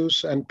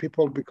reduce and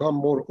people become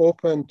more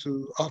open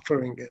to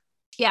offering it.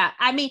 Yeah,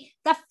 I mean,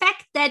 the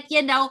fact that,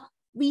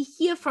 we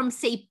hear from,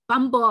 say,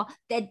 Bumble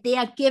that they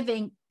are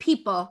giving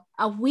people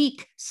a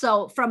week.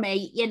 So from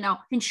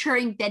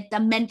ensuring that the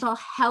mental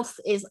health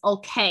is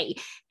okay.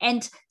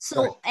 And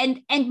so,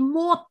 right. and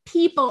more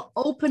people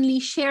openly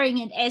sharing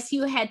it, as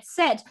you had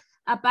said,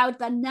 about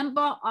the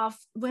number of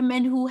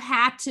women who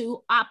had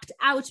to opt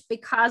out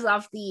because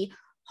of the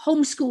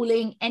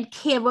homeschooling and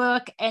care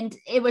work, and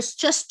it was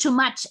just too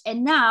much.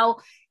 And now,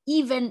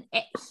 even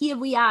here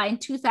we are in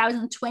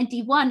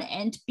 2021,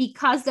 and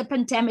because the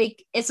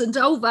pandemic isn't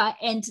over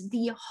and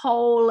the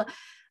whole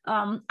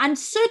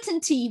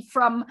uncertainty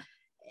from,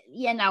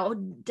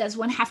 does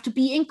one have to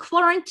be in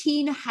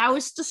quarantine? How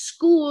is the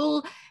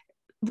school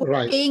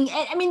working?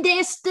 Right. I mean,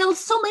 there's still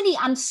so many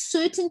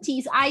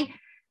uncertainties.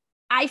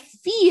 I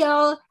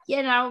feel,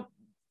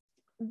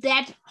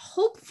 that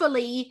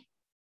hopefully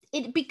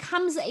it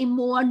becomes a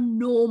more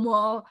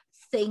normal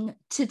thing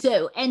to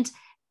do. And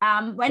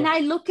when I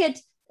look at,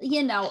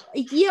 a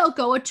year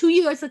ago or 2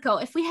 years ago,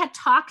 if we had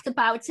talked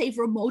about, say,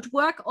 remote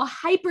work or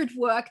hybrid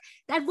work,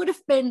 that would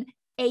have been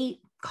a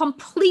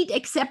complete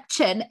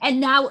exception.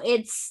 And now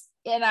it's,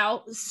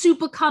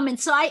 super common.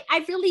 So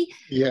I really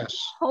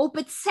hope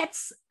it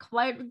sets,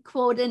 quote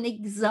unquote, an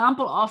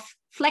example of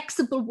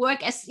flexible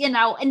work, as,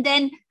 and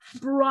then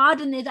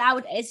broaden it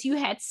out, as you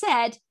had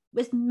said,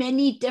 with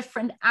many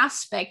different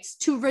aspects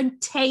to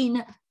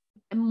retain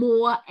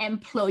more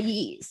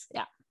employees.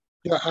 Yeah.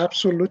 Yeah,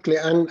 absolutely.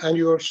 And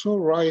you're so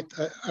right.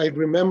 I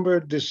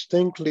remember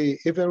distinctly,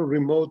 even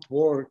remote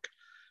work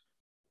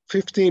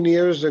 15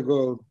 years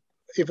ago,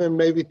 even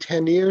maybe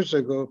 10 years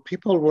ago,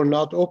 people were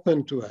not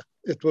open to it.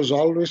 It was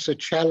always a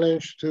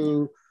challenge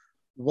to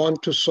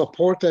want to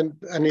support an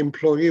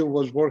employee who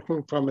was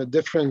working from a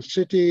different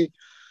city.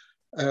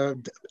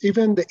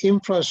 Even the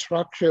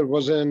infrastructure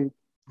wasn't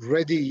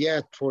ready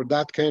yet for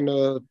that kind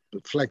of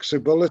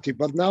flexibility.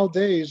 But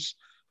nowadays,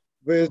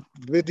 with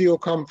video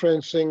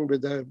conferencing,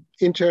 with the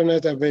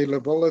internet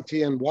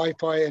availability and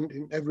Wi-Fi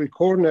in every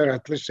corner,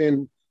 at least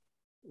in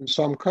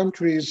some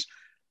countries,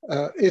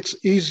 it's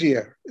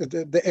easier.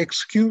 The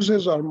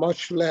excuses are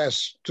much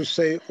less to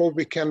say, oh,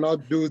 we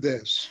cannot do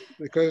this,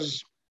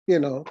 because,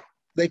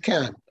 They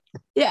can.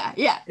 Yeah,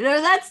 yeah.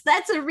 No,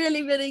 that's a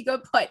really, really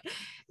good point. I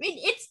mean,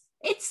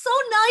 it's so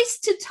nice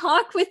to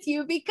talk with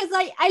you because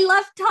I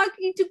love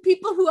talking to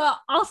people who are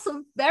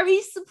also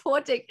very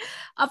supporting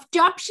of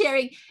job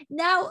sharing.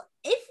 Now,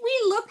 if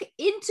we look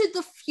into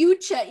the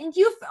future, and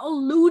you've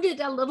alluded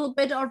a little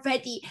bit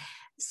already,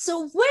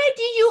 so where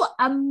do you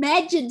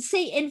imagine,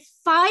 say, in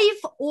 5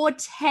 or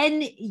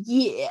 10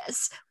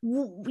 years,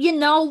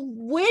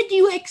 where do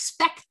you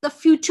expect the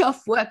future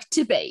of work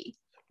to be?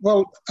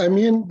 Well, I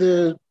mean,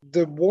 the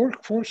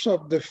workforce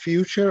of the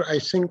future, I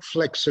think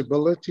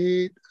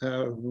flexibility,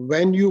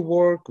 when you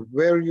work,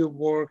 where you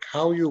work,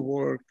 how you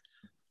work,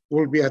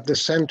 will be at the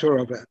center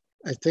of it.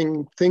 I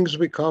think things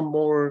become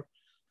more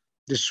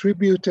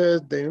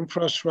distributed, the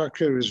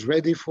infrastructure is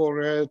ready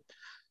for it.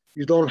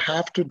 You don't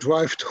have to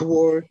drive to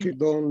work.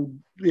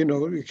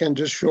 You can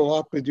just show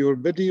up with your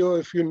video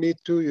if you need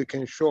to. You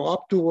can show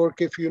up to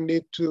work if you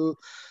need to.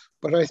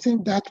 But I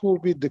think that will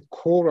be the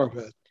core of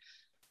it.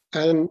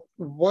 And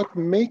what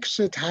makes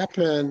it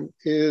happen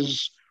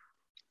is,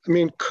 I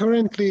mean,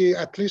 currently,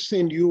 at least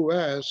in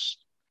US,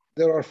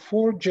 there are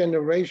 4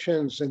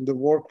 generations in the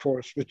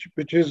workforce,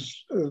 which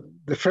is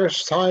the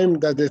first time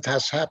that it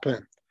has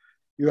happened.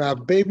 You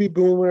have baby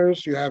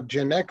boomers, you have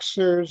Gen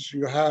Xers,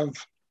 you have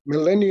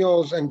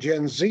millennials, and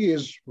Gen Z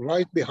is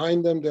right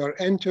behind them.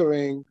 They're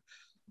entering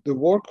the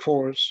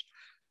workforce.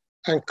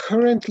 And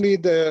currently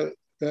the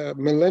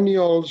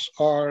millennials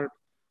are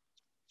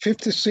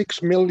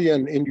 56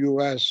 million in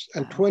US,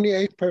 and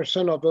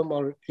 28% of them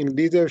are in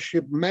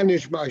leadership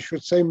management, I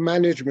should say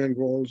management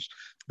roles.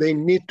 They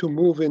need to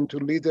move into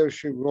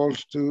leadership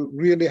roles to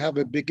really have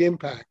a big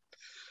impact.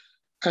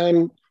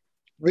 And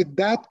with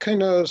that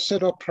kind of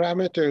set of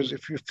parameters,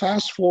 if you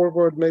fast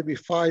forward maybe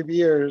 5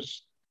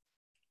 years,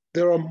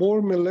 there are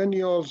more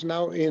millennials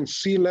now in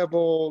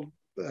C-level,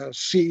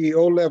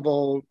 CEO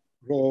level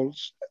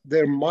roles.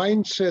 Their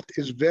mindset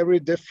is very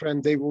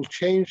different. They will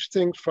change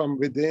things from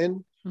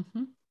within.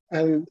 Mm-hmm.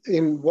 And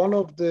in one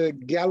of the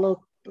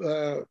Gallup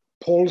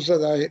polls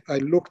that I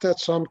looked at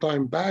some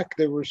time back,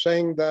 they were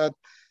saying that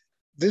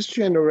this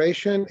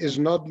generation is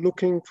not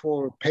looking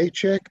for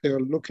paycheck, they're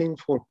looking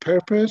for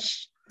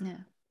purpose. Yeah.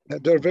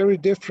 They're very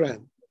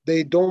different.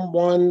 They don't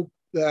want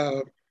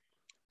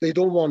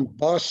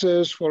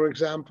bosses, for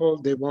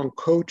example. They want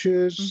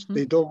coaches. Mm-hmm.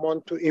 They don't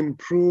want to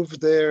improve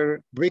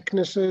their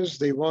weaknesses.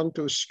 They want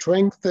to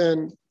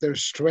strengthen their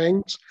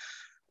strengths.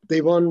 They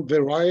want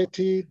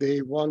variety.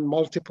 They want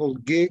multiple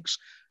gigs.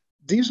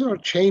 These are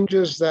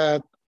changes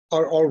that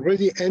are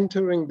already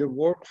entering the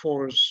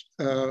workforce,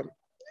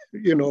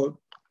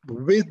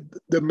 with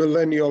the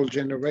millennial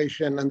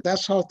generation. And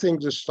that's how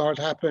things start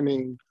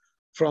happening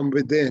from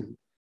within.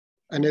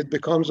 And it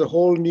becomes a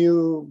whole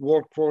new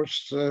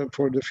workforce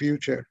for the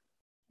future.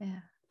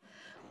 Yeah.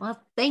 Well,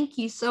 thank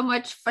you so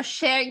much for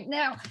sharing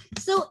now.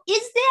 So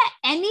is there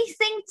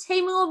anything,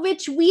 Taimur,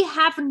 which we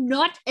have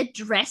not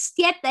addressed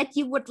yet that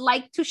you would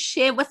like to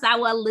share with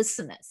our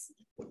listeners?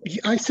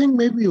 I think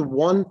maybe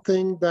one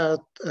thing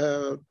that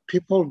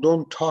people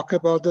don't talk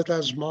about it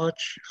as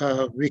much,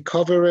 we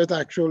cover it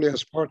actually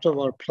as part of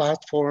our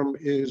platform,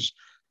 is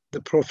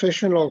the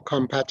professional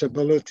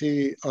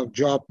compatibility of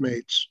job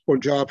mates or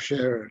job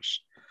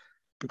sharers.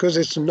 Because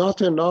it's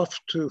not enough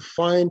to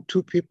find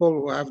 2 people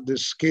who have the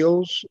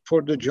skills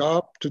for the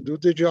job to do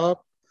the job.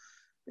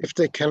 If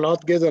they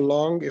cannot get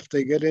along, if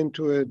they get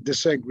into a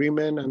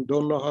disagreement and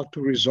don't know how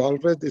to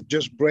resolve it, it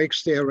just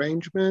breaks the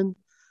arrangement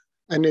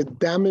and it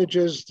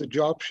damages the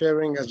job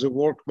sharing as a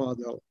work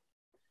model.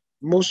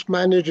 Most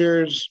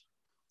managers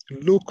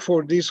look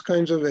for these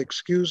kinds of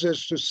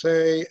excuses to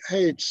say,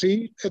 hey,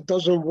 see, it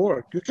doesn't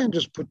work. You can't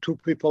just put 2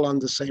 people on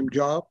the same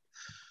job.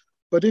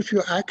 But if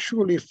you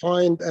actually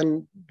find,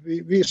 and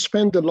we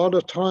spend a lot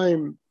of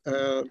time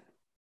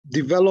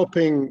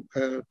developing,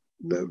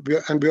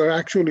 and we are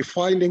actually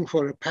filing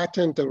for a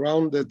patent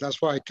around it.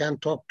 That's why I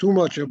can't talk too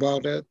much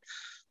about it.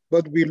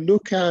 But we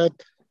look at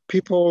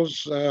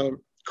people's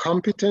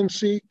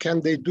competency. Can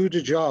they do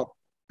the job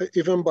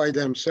even by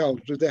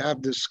themselves? Do they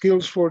have the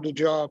skills for the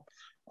job?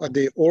 Are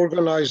they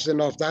organized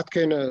enough? That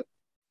kind of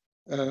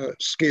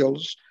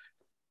skills.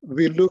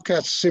 We look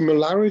at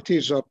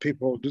similarities of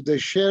people. Do they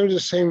share the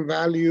same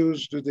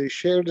values? Do they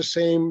share the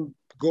same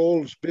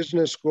goals,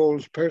 business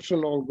goals,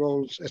 personal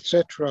goals,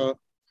 etc.?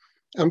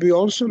 And we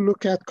also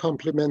look at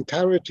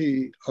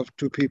complementarity of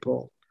 2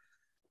 people.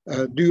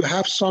 Do you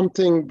have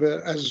something,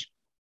 as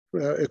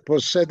it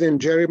was said in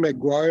Jerry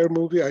Maguire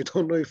movie, I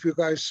don't know if you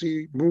guys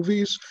see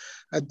movies,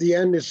 at the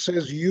end it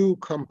says, you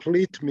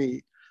complete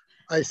me.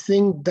 I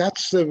think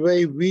that's the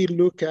way we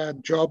look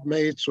at job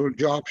mates or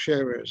job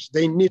sharers.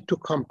 They need to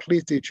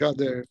complete each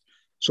other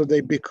so they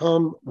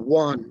become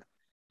one.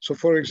 So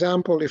for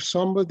example, if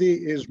somebody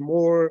is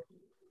more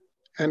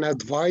an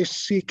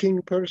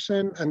advice-seeking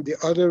person and the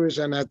other is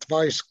an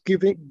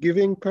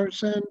advice-giving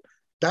person,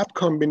 that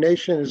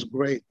combination is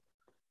great.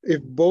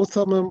 If both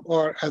of them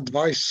are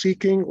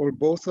advice-seeking or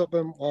both of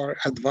them are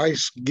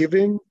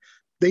advice-giving,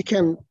 they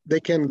can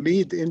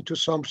lead into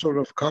some sort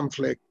of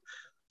conflict.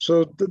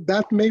 So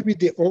that may be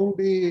the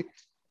only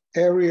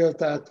area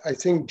that I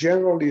think,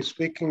 generally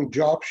speaking,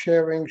 job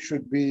sharing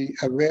should be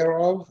aware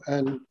of.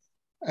 And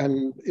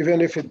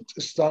even if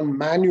it's done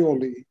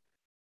manually,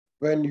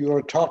 when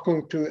you're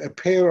talking to a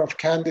pair of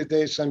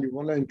candidates and you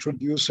want to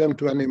introduce them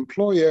to an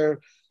employer,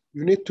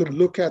 you need to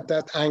look at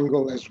that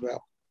angle as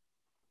well.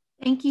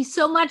 Thank you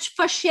so much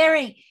for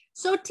sharing.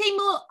 So,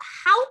 Teimur,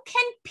 how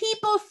can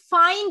people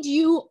find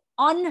you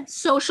on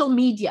social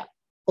media?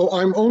 Oh,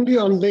 I'm only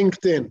on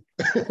LinkedIn.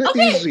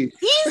 Okay, Easy.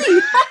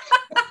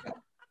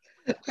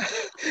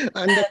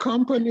 And the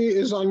company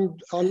is on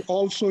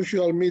all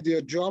social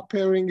media. Job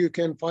Pairing, you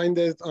can find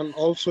it on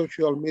all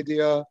social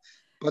media,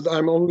 but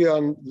I'm only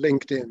on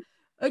LinkedIn.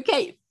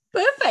 Okay,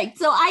 perfect.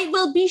 So I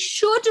will be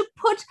sure to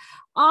put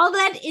all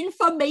that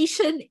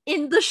information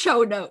in the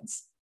show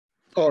notes.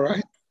 All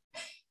right.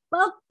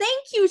 Well,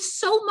 thank you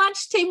so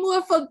much,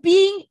 Teimur, for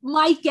being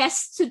my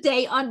guest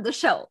today on the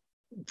show.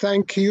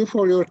 Thank you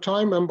for your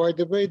time. And by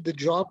the way, the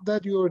job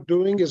that you're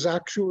doing is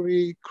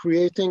actually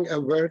creating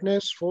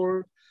awareness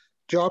for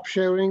job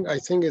sharing. I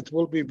think it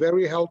will be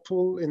very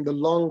helpful in the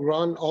long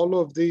run. All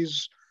of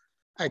these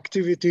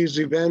activities,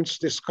 events,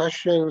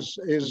 discussions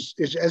is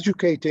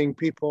educating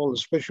people,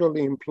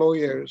 especially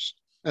employers,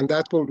 and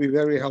that will be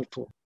very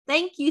helpful.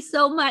 Thank you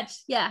so much.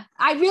 Yeah,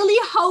 I really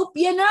hope,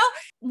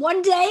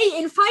 one day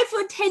in 5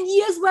 or 10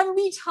 years when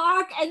we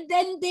talk and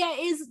then there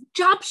is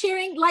job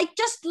sharing,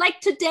 just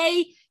like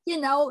today,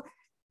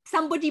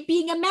 somebody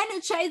being a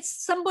manager,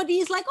 somebody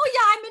is like, oh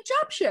yeah, I'm a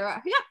job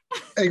sharer.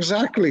 Yeah.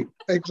 Exactly.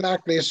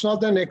 It's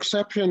not an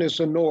exception, it's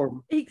a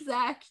norm.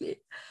 Exactly.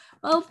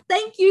 Well,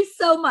 thank you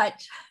so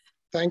much.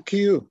 Thank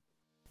you.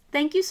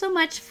 Thank you so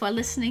much for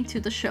listening to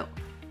the show.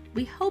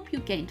 We hope you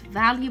gained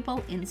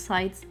valuable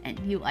insights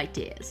and new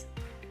ideas.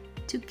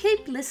 To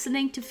keep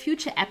listening to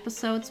future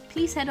episodes,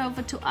 please head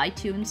over to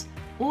iTunes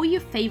or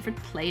your favorite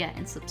player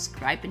and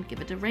subscribe and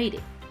give it a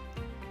rating.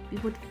 We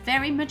would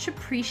very much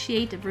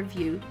appreciate a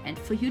review and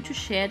for you to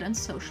share it on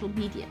social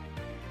media,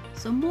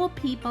 so more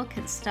people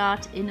can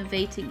start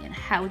innovating in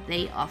how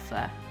they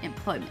offer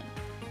employment.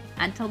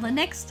 Until the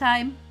next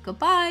time,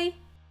 goodbye!